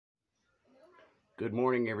Good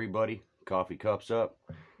morning, everybody. Coffee cups up.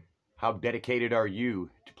 How dedicated are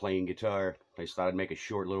you to playing guitar? I just thought I'd make a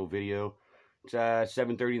short little video. It's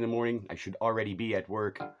 7:30 in the morning. I should already be at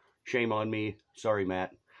work. Shame on me. Sorry,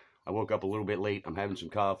 Matt. I woke up a little bit late. I'm having some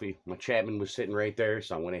coffee. My Chapman was sitting right there,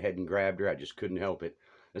 so I went ahead and grabbed her. I just couldn't help it.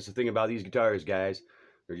 That's the thing about these guitars, guys.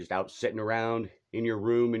 They're just out sitting around in your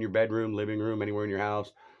room, in your bedroom, living room, anywhere in your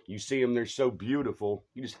house. You see them, they're so beautiful.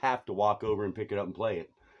 You just have to walk over and pick it up and play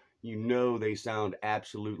it. You know they sound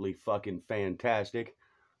absolutely fucking fantastic.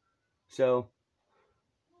 So,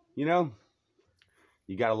 you know,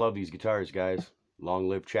 you gotta love these guitars, guys. Long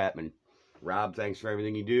live Chapman. Rob, thanks for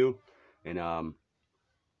everything you do. And I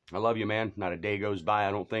love you, man. Not a day goes by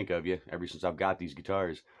I don't think of you. Ever since I've got these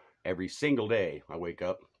guitars, every single day I wake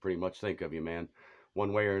up, pretty much think of you, man.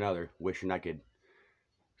 One way or another, wishing I could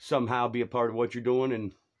somehow be a part of what you're doing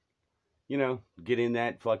and, you know, get in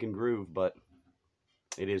that fucking groove. But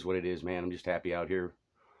it is what it is, man. I'm just happy out here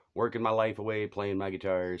working my life away, playing my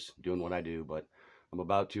guitars, doing what I do. But I'm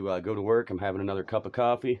about to go to work. I'm having another cup of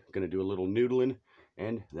coffee, gonna do a little noodling,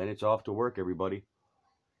 and then it's off to work, everybody.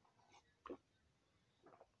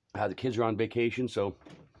 The kids are on vacation, so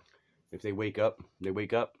if they wake up, they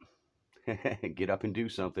wake up. Get up and do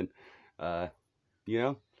something, you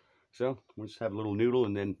know. So we'll just have a little noodle,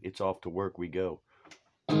 and then it's off to work we go.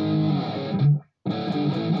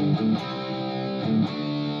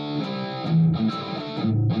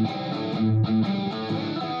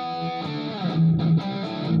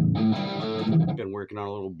 Been working on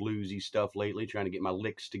a little bluesy stuff lately, trying to get my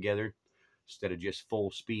licks together instead of just full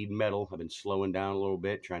speed metal. I've been slowing down a little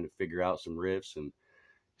bit, trying to figure out some riffs and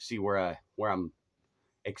see where I'm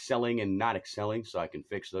excelling and not excelling, so I can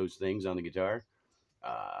fix those things on the guitar.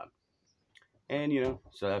 And you know,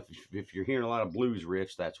 so if you're hearing a lot of blues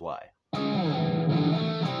riffs, that's why.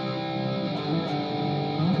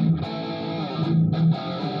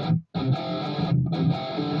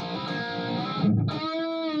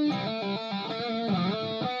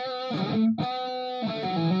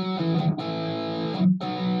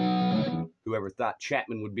 Whoever thought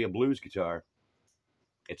Chapman would be a blues guitar,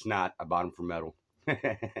 it's not. I bought him for metal.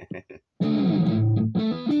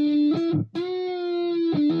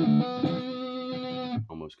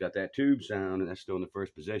 Almost got that tube sound, and that's still in the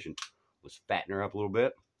first position. Let's fatten her up a little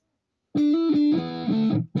bit.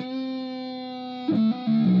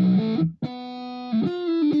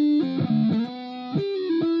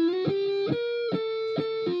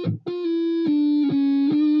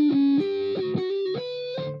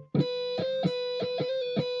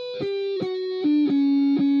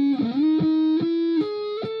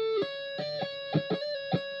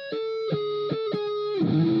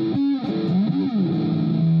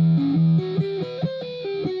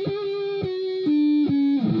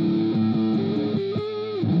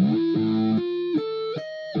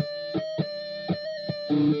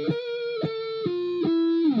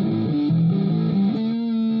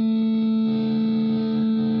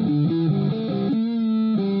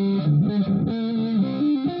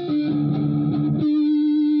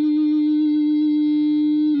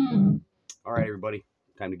 All right, everybody,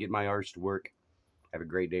 time to get my arse to work. Have a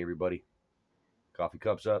great day, everybody. Coffee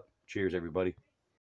cups up. Cheers, everybody.